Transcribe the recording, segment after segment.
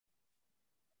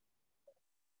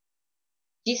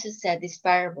Jesus said this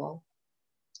parable.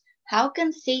 How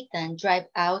can Satan drive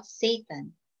out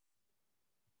Satan?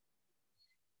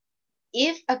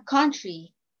 If a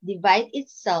country divides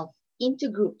itself into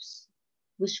groups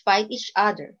which fight each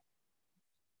other,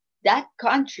 that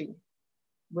country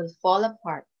will fall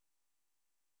apart.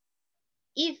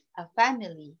 If a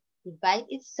family divides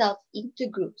itself into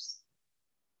groups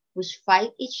which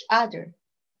fight each other,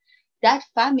 that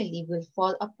family will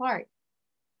fall apart.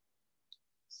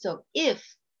 So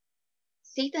if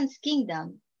Satan's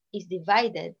kingdom is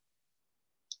divided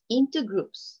into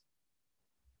groups,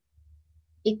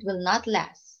 it will not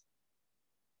last.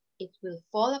 It will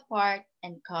fall apart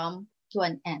and come to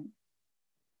an end.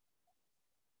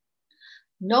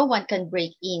 No one can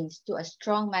break into a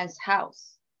strong man's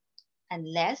house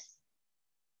unless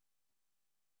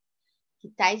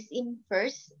he ties him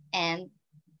first and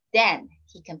then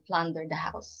he can plunder the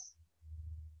house.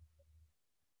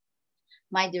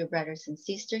 My dear brothers and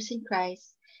sisters in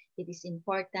Christ, it is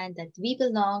important that we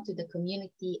belong to the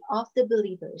community of the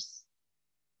believers.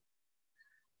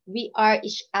 We are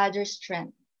each other's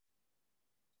strength.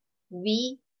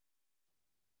 We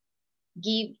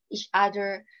give each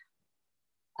other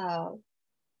uh,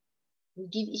 we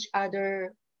give each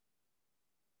other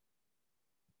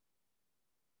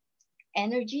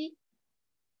energy,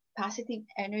 positive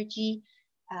energy,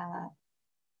 uh,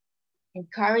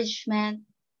 encouragement,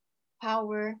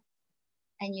 power,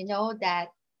 and you know that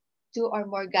two or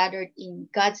more gathered in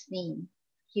God's name,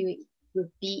 He will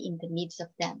be in the midst of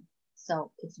them.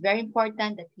 So it's very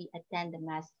important that we attend the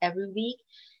Mass every week.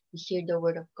 We hear the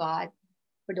Word of God.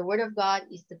 For the Word of God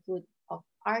is the food of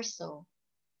our soul.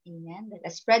 Amen. Let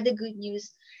us spread the good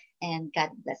news and God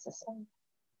bless us all.